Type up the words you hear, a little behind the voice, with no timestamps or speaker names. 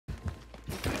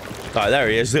Alright, there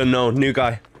he is. The unknown. New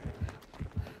guy.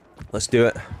 Let's do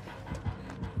it.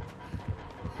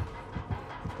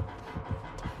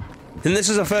 I think this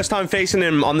is the first time facing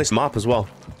him on this map as well.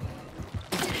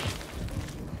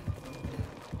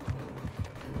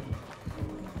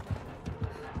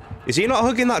 Is he not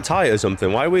hugging that tight or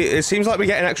something? Why are we... It seems like we're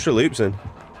getting extra loops in.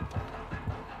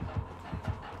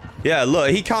 Yeah, look,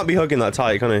 he can't be hugging that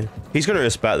tight, can he? He's gonna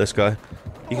respect this guy.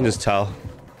 You can just tell.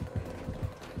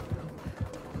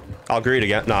 I'll greet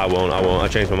again. No, I won't. I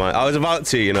changed my mind. I was about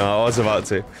to, you know. I was about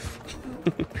to.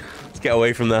 Let's get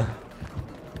away from there.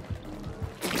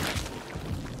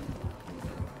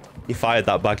 He fired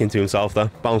that back into himself there.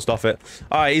 Bounced off it.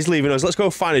 Alright, he's leaving us. Let's go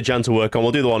find a gen to work on.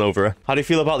 We'll do the one over here. How do you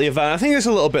feel about the event? I think it's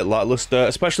a little bit lackluster,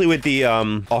 especially with the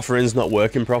offerings not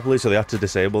working properly, so they have to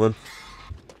disable them.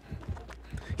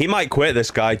 He might quit,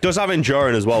 this guy. Does have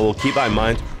enduring as well. We'll keep that in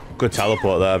mind. Good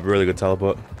teleport there. Really good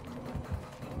teleport.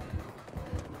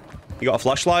 You got a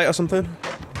flashlight or something?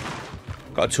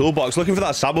 Got a toolbox. Looking for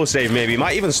that Sabo save, maybe.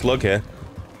 Might even slug here.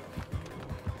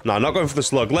 No, I'm not going for the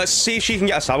slug. Let's see if she can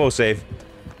get a Sabo save.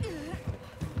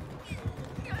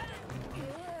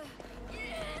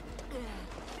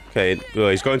 Okay, oh,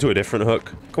 he's going to a different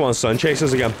hook. Come on, son. Chase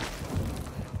us again.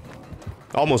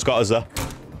 Almost got us there.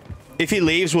 If he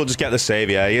leaves, we'll just get the save.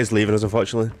 Yeah, he is leaving us,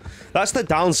 unfortunately. That's the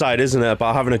downside, isn't it,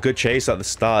 about having a good chase at the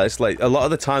start. It's like, a lot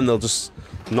of the time, they'll just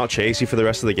not chase you for the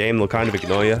rest of the game. They'll kind of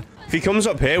ignore you. If he comes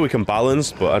up here, we can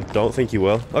balance, but I don't think he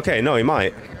will. Okay, no, he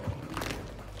might.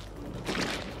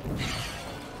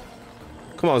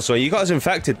 Come on, son. You got us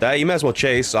infected there. You may as well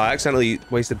chase. I accidentally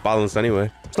wasted balance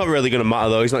anyway. It's not really going to matter,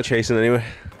 though. He's not chasing anyway.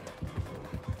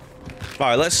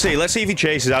 Alright, let's see. Let's see if he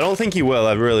chases. I don't think he will.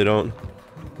 I really don't.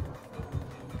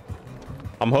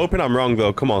 I'm hoping I'm wrong,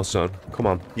 though. Come on, son. Come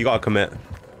on. You gotta commit.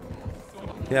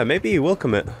 Yeah, maybe he will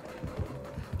commit.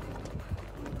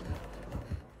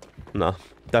 No,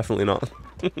 definitely not.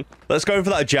 Let's go for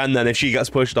that gen, then, if she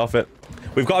gets pushed off it.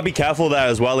 We've got to be careful there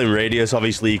as well in radius.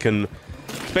 Obviously, you can...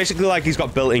 It's basically like he's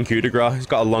got built-in coup de grace. He's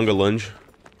got a longer lunge.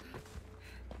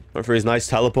 Went for his nice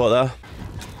teleport there.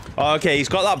 Oh, okay, he's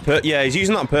got that perk. Yeah, he's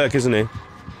using that perk, isn't he?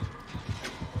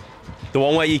 The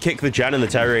one where you kick the gen and the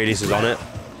terror radius is on it.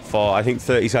 For, I think,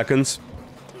 30 seconds.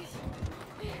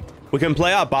 We can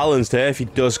play our balanced here if he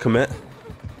does commit.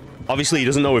 Obviously, he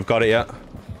doesn't know we've got it yet.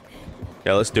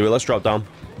 Yeah, let's do it. Let's drop down.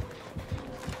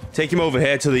 Take him over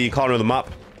here to the corner of the map.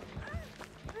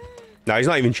 No, he's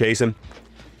not even chasing.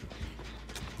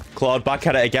 Claude back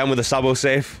at it again with a Sabo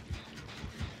save.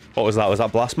 What was that? Was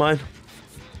that Blast Mine?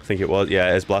 I think it was.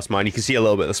 Yeah, it is Blast Mine. You can see a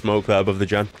little bit of smoke there above the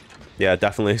gen. Yeah,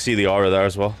 definitely. See the aura there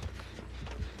as well.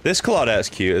 This Claudette's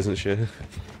cute, isn't she?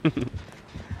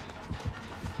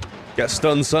 Get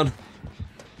stunned, son.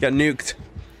 Get nuked.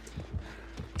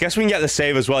 Guess we can get the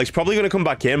save as well. He's probably going to come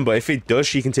back in, but if he does,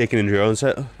 she can take an endurance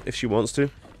hit if she wants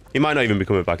to. He might not even be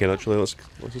coming back in, actually. Let's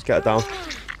just get it down.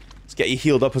 Let's get you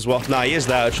healed up as well. Nah, he is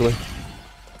there, actually.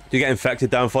 Do get infected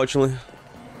there, unfortunately.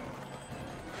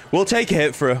 We'll take a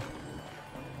hit for her.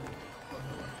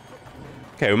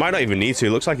 Okay, we might not even need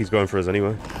to. Looks like he's going for us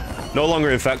anyway. No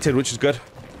longer infected, which is good.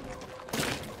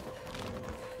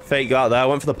 Fake that there.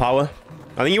 Went for the power.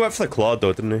 I think he went for the Claude,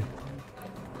 though, didn't he?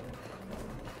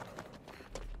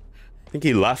 I think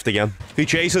he left again. If he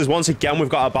chases, once again, we've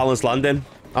got our balanced landing.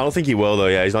 I don't think he will, though.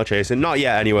 Yeah, he's not chasing. Not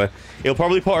yet, anyway. He'll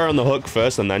probably put her on the hook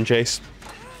first and then chase.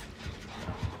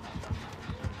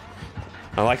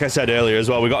 And like I said earlier as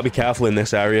well, we've got to be careful in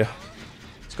this area.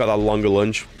 It's got that longer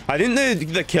lunge. I think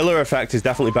the killer effect is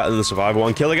definitely better than the survivor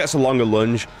one. Killer gets a longer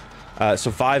lunge.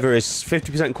 Survivor is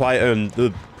 50% quieter, and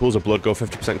the pools of blood go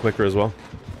 50% quicker as well.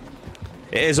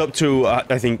 It is up to,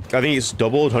 I think it's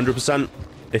doubled 100%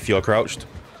 if you're crouched.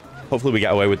 Hopefully we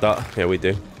get away with that. Yeah, we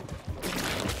do.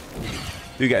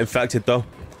 Do get infected, though.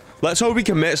 Let's hope he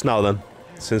commits now, then,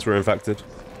 since we're infected.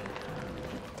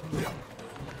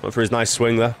 Went for his nice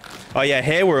swing there. Oh, yeah,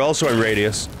 here we're also in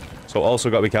radius, so also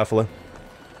got to be careful here.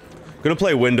 Gonna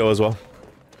play window as well.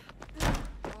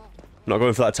 Not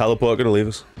going for that teleport, gonna leave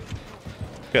us.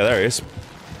 Yeah, there he is.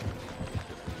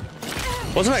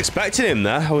 Wasn't expecting him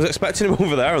there. I was expecting him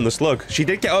over there on the slug. She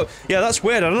did get up. Yeah, that's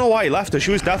weird. I don't know why he left her.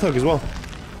 She was death hook as well.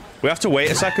 We have to wait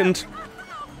a second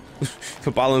for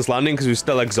balanced landing because we're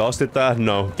still exhausted there.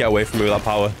 No, get away from me with that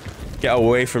power. Get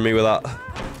away from me with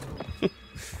that.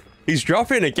 He's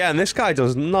dropping again. This guy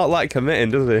does not like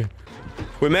committing, does he?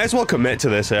 We may as well commit to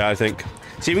this here, I think.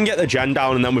 See if we can get the gen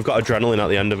down and then we've got adrenaline at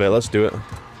the end of it. Let's do it.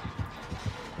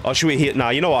 Or should we heal? Nah,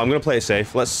 you know what? I'm gonna play it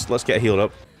safe. Let's get healed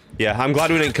up. Yeah, I'm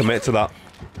glad we didn't commit to that.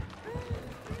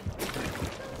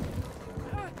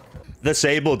 The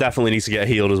Sable definitely needs to get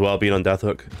healed as well, being on death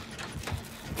hook.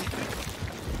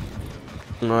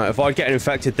 Alright, avoid getting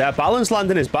infected there. Balance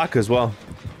landing his back as well.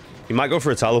 He might go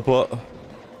for a teleport. I'm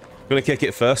gonna kick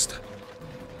it first.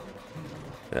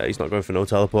 Yeah, he's not going for no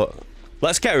teleport.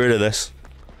 Let's get rid of this.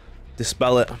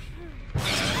 Dispel it.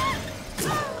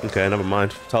 Okay, never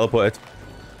mind. Teleported.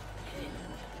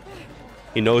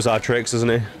 He knows our tricks, doesn't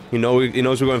he? He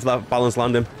knows we're going for that balance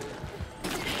landing.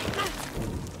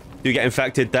 You get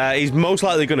infected there. He's most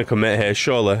likely going to commit here,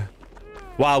 surely.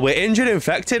 Wow, we're injured,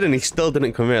 infected, and he still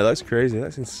didn't commit. That's crazy.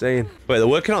 That's insane. Wait, they're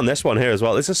working on this one here as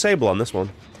well. There's a Sable on this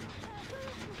one.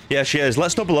 Yeah, she is.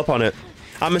 Let's double up on it.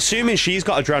 I'm assuming she's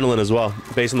got adrenaline as well,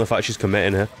 based on the fact she's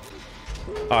committing here.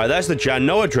 Alright, there's the gen.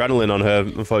 No adrenaline on her,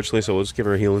 unfortunately, so we'll just give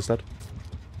her a heal instead.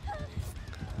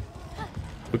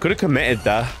 We could have committed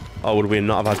there. Or would we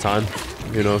not have had time?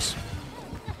 Who knows?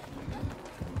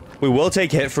 We will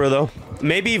take hit for her, though.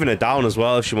 Maybe even a down as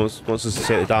well, if she wants us to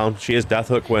take it down. She is Death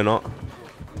Hook, we're not.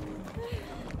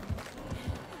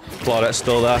 Claudette's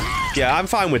still there. Yeah, I'm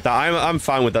fine with that. I'm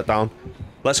fine with that down.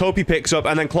 Let's hope he picks up.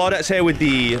 And then Claudette's here with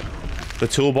the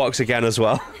toolbox again as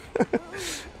well.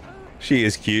 She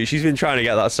is cute. She's been trying to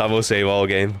get that Savo save all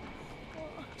game.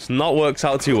 It's not worked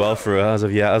out too well for her as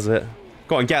of yet, has it?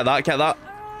 Go on, get that, get that.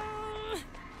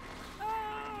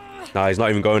 Nah, he's not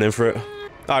even going in for it.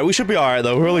 Alright, we should be alright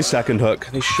though. We're only second hook.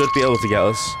 They should be able to get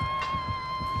us.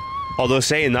 Although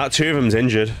saying that, two of them's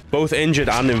injured. Both injured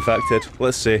and infected.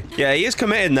 Let's see. Yeah, he is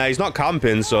committed there. He's not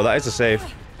camping, so that is a save.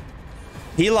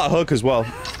 Heal that hook as well.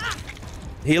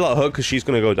 Heal that hook because she's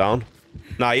going to go down.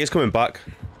 Nah, he is coming back.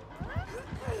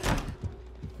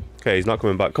 Okay, he's not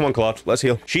coming back. Come on, Claude. Let's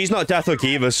heal. She's not Death Hook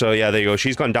either, so yeah, there you go.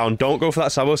 She's gone down. Don't go for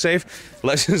that Savo save.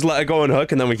 Let's just let her go and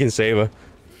hook, and then we can save her.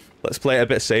 Let's play it a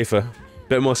bit safer. A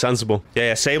bit more sensible.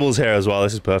 Yeah, Sable's here as well.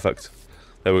 This is perfect.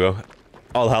 There we go.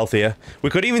 All healthier. We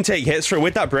could even take hits for it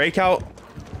with that breakout.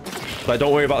 Like,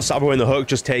 don't worry about Sabo in the hook.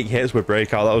 Just take hits with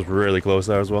breakout. That was really close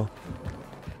there as well.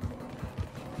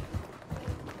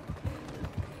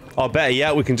 Or better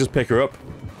yet, we can just pick her up.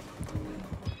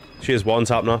 She is one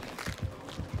tap now.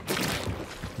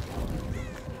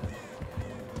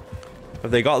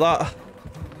 Have they got that?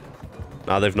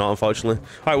 Nah, they've not, unfortunately.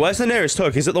 Alright, where's the nearest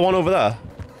hook? Is it the one over there?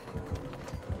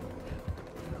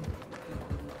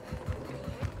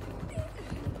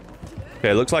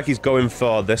 Okay, looks like he's going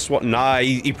for this one. Nah,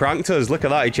 he pranked us. Look at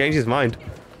that. He changed his mind.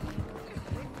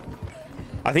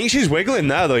 I think she's wiggling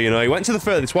there, though, you know. He went to the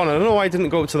furthest one. I don't know why he didn't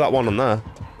go up to that one on there.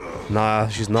 Nah,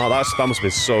 she's not. That must have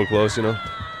been so close, you know.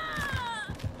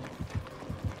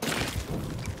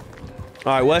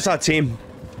 Alright, where's our team?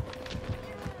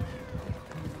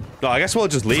 No, I guess we'll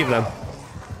just leave them.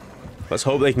 Let's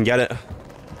hope they can get it.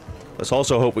 Let's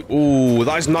also hope we... Ooh,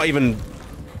 that's not even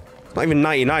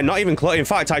 99. Not even close. In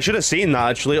fact, I should have seen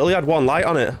that, actually. It only had one light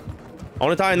on it. I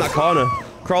want to die in that corner.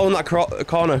 Crawl in that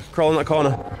corner. Crawl in that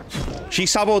corner. She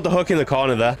saboed the hook in the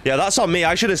corner there. Yeah, that's on me.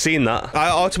 I should have seen that. I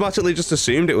automatically just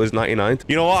assumed it was 99.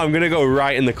 You know what? I'm going to go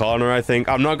right in the corner, I think.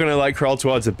 I'm not going to, like, crawl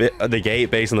towards the gate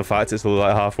based on the fact it's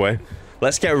like halfway.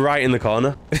 Let's get right in the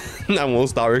corner, and then we'll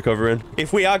start recovering.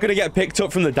 If we are going to get picked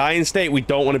up from the dying state, we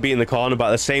don't want to be in the corner, but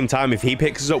at the same time, if he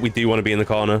picks us up, we do want to be in the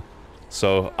corner.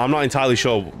 So, I'm not entirely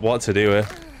sure what to do here.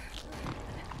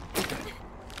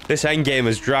 This endgame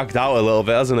has dragged out a little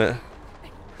bit, hasn't it?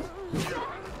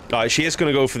 Alright, she is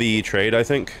going to go for the trade, I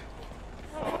think.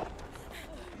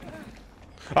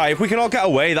 Alright, if we can all get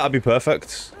away, that'd be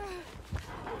perfect.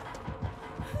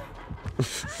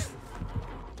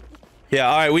 Yeah,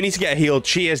 alright, we need to get healed.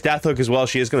 She is Death Hook as well.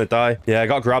 She is going to die. Yeah, I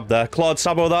got grabbed there. Claude,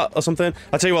 sabo that or something.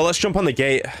 I'll tell you what, let's jump on the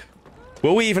gate.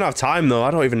 Will we even have time, though? I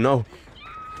don't even know.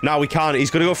 No, we can't. He's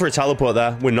going to go for a teleport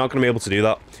there. We're not going to be able to do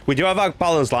that. We do have our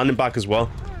balance landing back as well.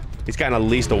 He's getting at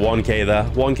least a 1k there.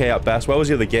 1k at best. Where was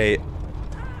the other gate?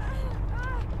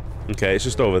 Okay, it's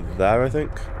just over there, I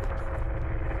think.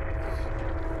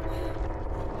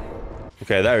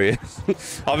 Okay, there he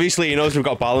is. Obviously, he knows we've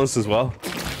got balance as well.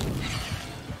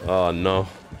 Oh, no.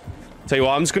 Tell you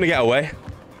what, I'm just going to get away.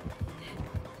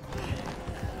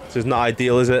 This is not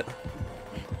ideal, is it?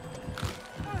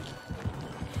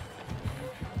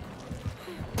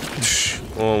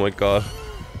 Oh, my God.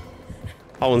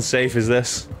 How unsafe is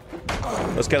this?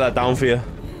 Let's get that down for you.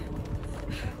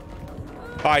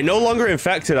 Alright, no longer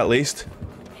infected, at least.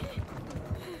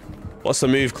 What's the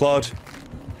move, Claude?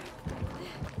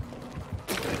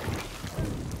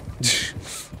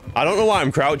 I don't know why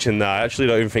I'm crouching there. I actually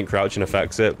don't even think crouching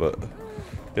affects it, but...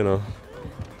 You know.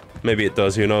 Maybe it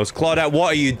does, who knows. Claudette,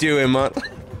 what are you doing, man?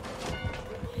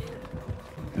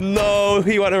 No,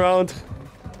 he went around.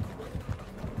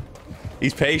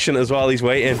 He's patient as well, he's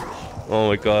waiting. Oh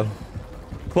my God.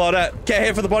 Claudette, get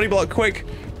hit for the body block, quick.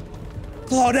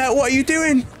 Claudette, what are you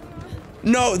doing?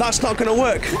 No, that's not gonna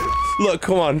work. Look,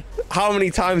 come on. How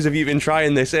many times have you been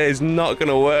trying this? It is not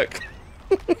gonna work.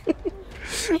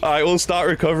 Alright, we'll start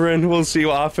recovering. We'll see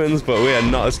what happens, but we are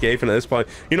not escaping at this point.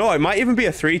 You know what? It might even be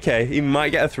a 3k. He might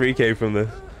get a 3k from this.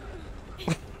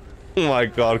 Oh my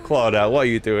god, Claudette, what are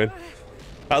you doing?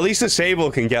 At least the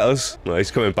Sable can get us. No,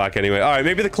 he's coming back anyway. Alright,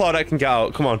 maybe the Claudette can get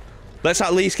out. Come on. Let's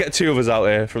at least get 2 of us out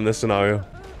here from this scenario.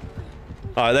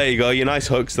 Alright, there you go. Your nice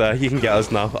hooks there. You can get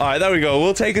us now. Alright, there we go.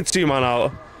 We'll take a 2-man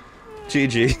out.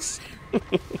 GG's.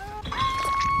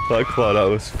 That Claudette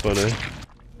was funny.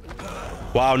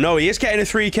 Wow, no, he is getting a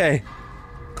 3k.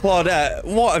 Claudette,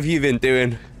 what have you been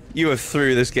doing? You are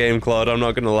through this game, Claude. I'm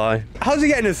not going to lie. How's he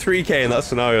getting a 3k in that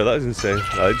scenario? That's insane.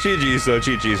 GG's though.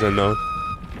 GG's unknown.